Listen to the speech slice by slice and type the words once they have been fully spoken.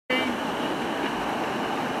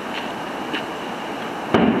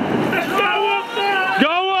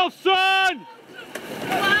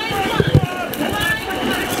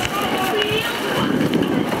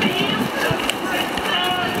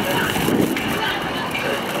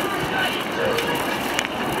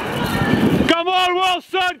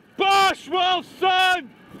Wilson! Push, Wilson!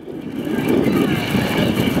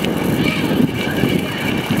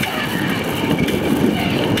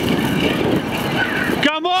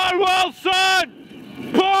 Come on,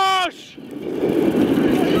 Wilson! Push!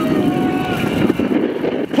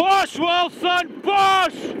 Push, Wilson!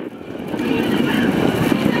 Push!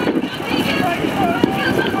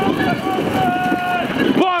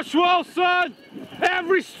 Push, Wilson!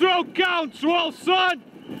 Every stroke counts, Wilson!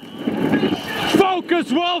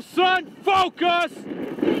 Focus, Wilson! Focus!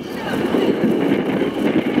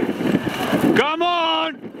 Come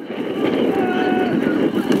on!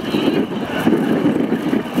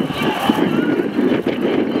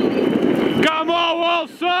 Come on,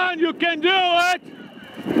 Wilson! You can do it!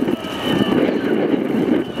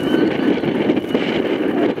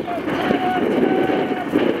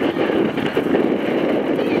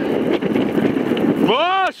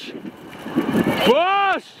 Push!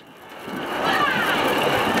 Push!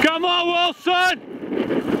 Come on, Wilson!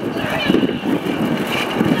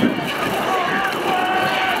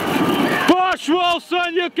 Push,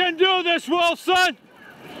 Wilson! You can do this, Wilson!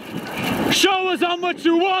 Show us how much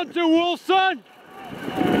you want to, Wilson!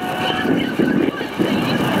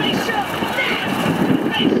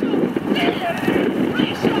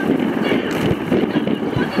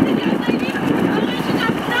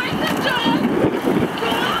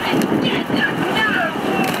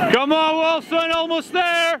 Come on, Wilson, almost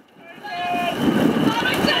there!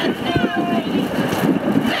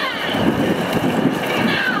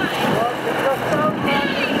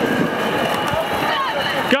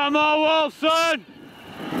 Come on, Wilson!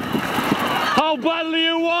 How badly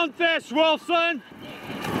you want this, Wilson?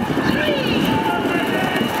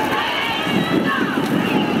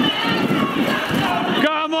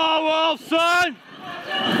 Come on, Wilson!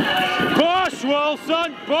 Push,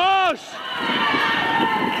 Wilson, push!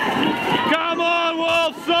 Come on,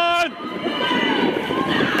 Wilson!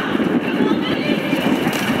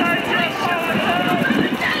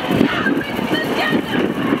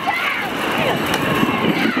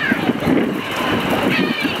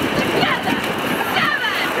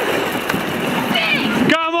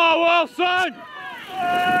 Come on, Wilson!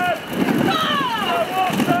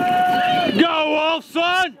 Go,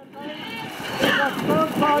 Wilson!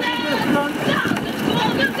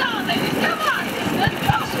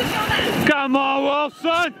 Come on,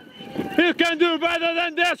 Wilson! You can do better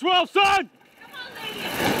than this, Wilson!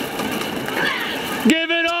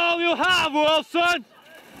 Give it all you have, Wilson!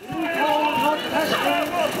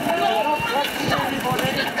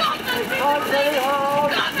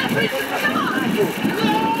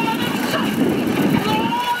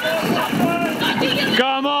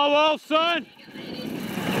 Come on, Wilson!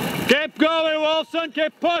 Keep going, Wilson!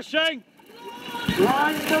 Keep pushing!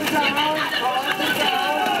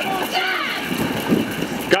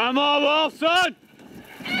 Come on, Wilson!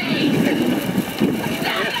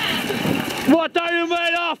 What are you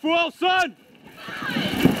made of, Wilson?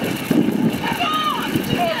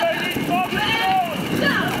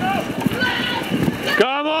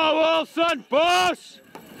 Come on, Wilson! Push!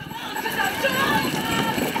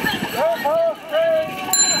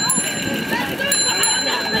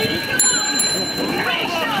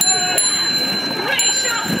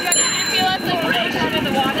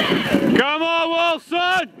 Come on,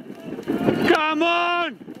 Wilson! Come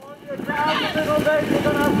on!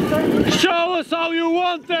 Show us how you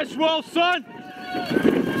want this, Wilson!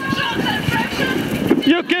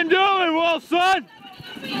 You can do it, Wilson!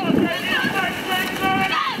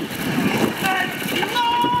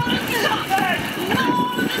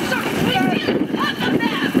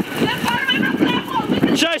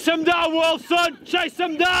 Chase him down, Wilson! Chase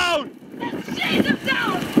him down! Chase him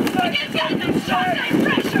down! We can get them strong side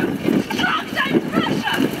pressure! Strong side pressure!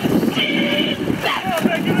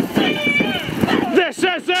 This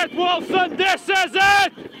is it, Wilson! This is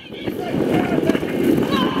it!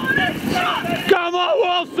 Come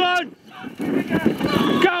on, Wilson!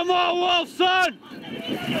 Come on, Wilson!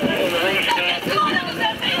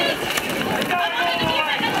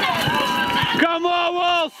 Come on,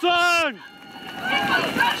 Wilson!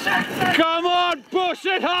 Come on, push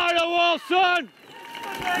it harder, Wilson!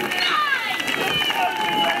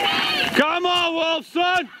 Come on,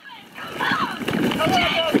 Wilson!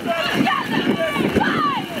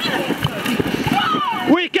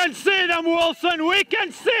 We can see them, Wilson! We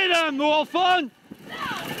can see them, Wilson!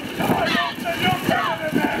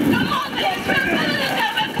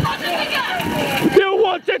 You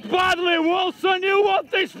want it badly, Wilson! You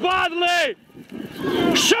want this badly!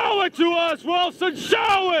 Show it to us, Wilson!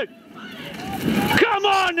 Show it! Come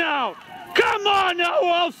on now! Come on now,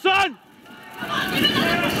 Wilson!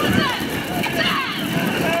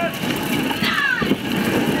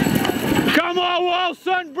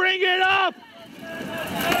 Wilson, bring it up!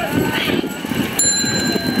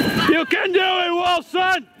 You can do it,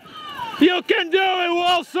 Wilson! You can do it,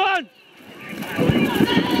 Wilson!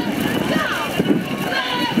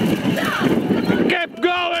 Keep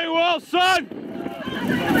going, Wilson!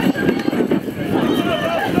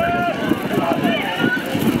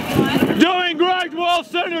 Doing great,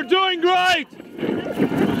 Wilson! You're doing great!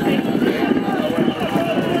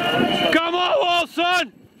 Come on,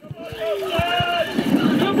 Wilson!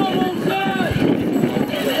 Come on, Wilson!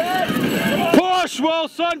 Push,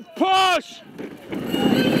 Wilson! Push!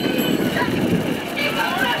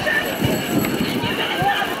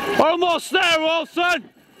 Almost there, Wilson!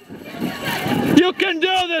 You can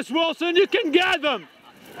do this, Wilson! You can get them!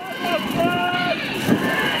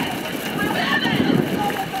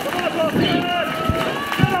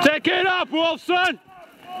 Take it up, Wilson!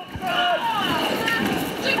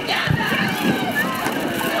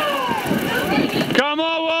 Come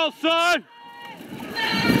on, Wilson!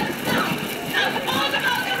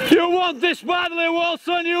 You want this badly,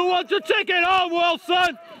 Wilson! You want to take it home,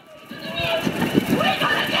 Wilson!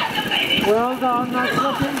 Well done, that's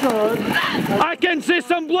looking good. I can see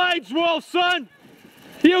some blades, Wilson!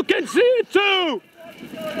 You can see it too!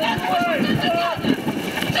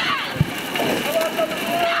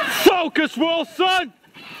 Focus, Wilson!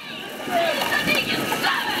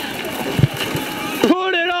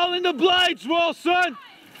 Put it all in the blades, Wilson!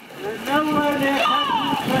 There's nowhere near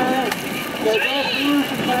Captain's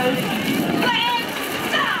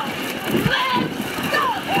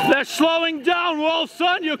They're They're slowing down,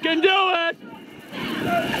 Wilson! You can do it!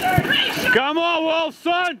 Come on,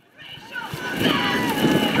 Wilson!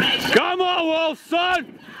 Come on,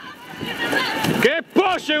 Wilson! Keep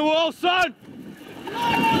pushing, Wilson!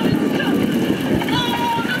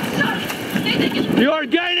 You're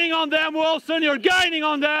gaining on them, Wilson! You're gaining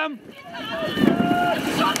on them!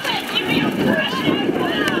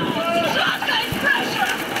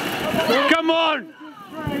 Come on!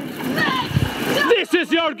 This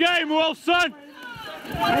is your game, Wilson!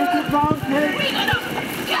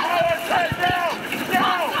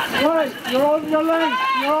 Right, you're on your length,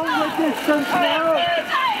 you're on your distance now.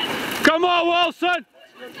 Come on, Wilson!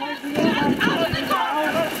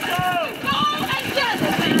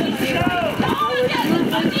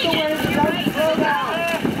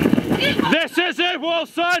 This is it,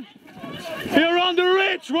 Wilson! You're on the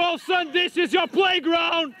ridge, Wilson! This is your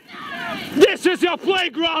playground! This is your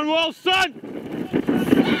playground, Wilson!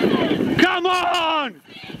 Come on!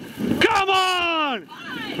 Come on!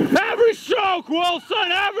 Every stroke,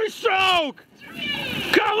 Wilson! Every stroke!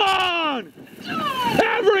 Come on!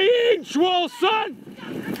 Every inch, Wilson!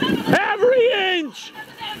 Every inch!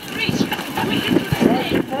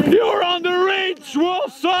 You're on the ridge,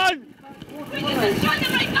 Wilson!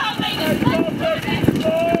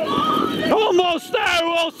 Almost there,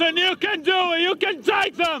 Wilson! You can do it! You can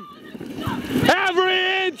take them!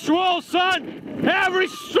 Every inch, Wilson! Every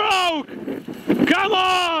stroke! Come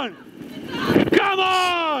on! Come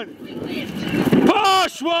on!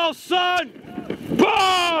 Push, Wilson!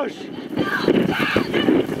 Push!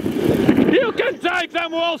 You can take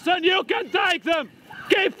them, Wilson! You can take them!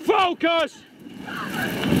 Keep focused!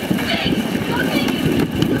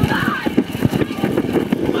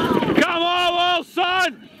 Come on,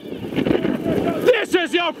 Wilson! This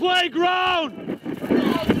is your playground!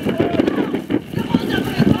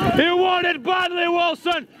 You want it badly,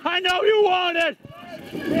 Wilson! I know you want it!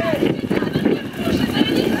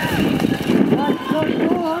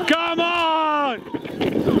 Come on!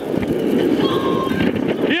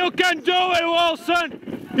 You can do it,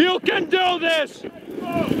 Wilson! You can do this!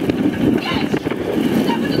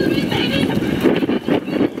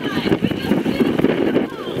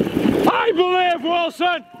 I believe,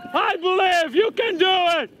 Wilson! I believe you can do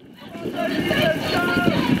it!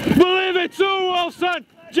 Believe it too, Wilson!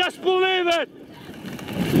 Just believe it!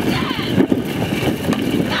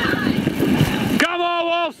 Come on,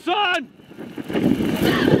 Wilson!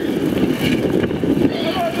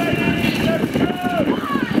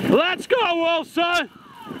 Let's go, Wilson!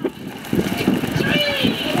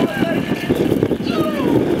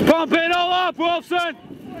 Pump it all up, Wilson!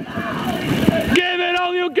 Give it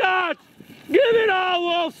all you got! Give it all,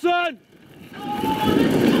 Wilson!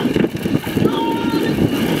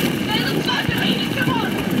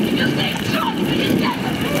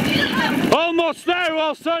 Almost there,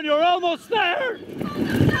 Wilson! You're almost there!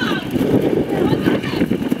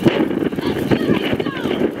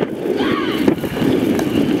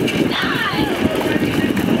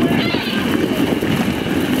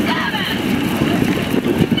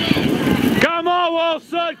 Come on,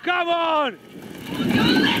 Wilson! Come on!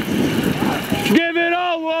 Give it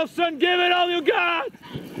Wilson, give it all you got!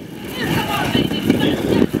 Come on, baby.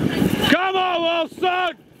 Come on,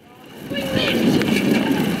 Wilson!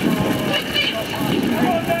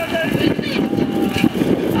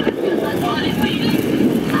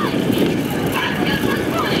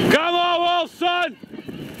 Come on, Wilson!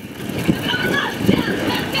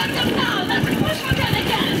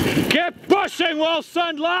 Keep pushing,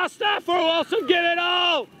 Wilson! Last effort, Wilson! Give it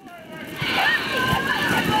all!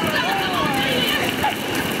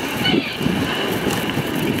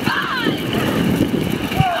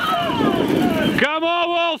 Come on,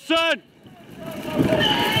 Wilson!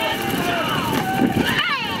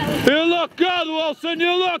 You look good, Wilson!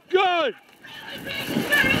 You look good!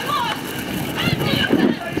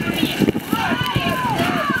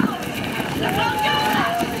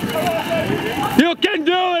 You can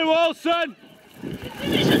do it, Wilson!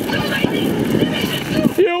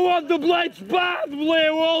 You want the blades badly,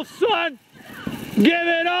 Wilson! Give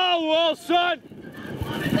it all, Wilson!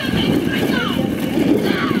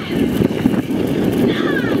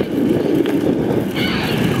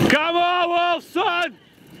 Come on, Wilson!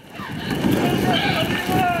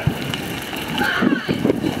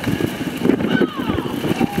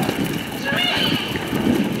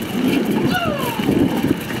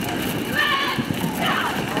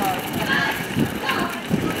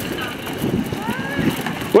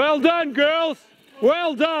 Well done, girls!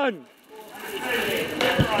 Well done!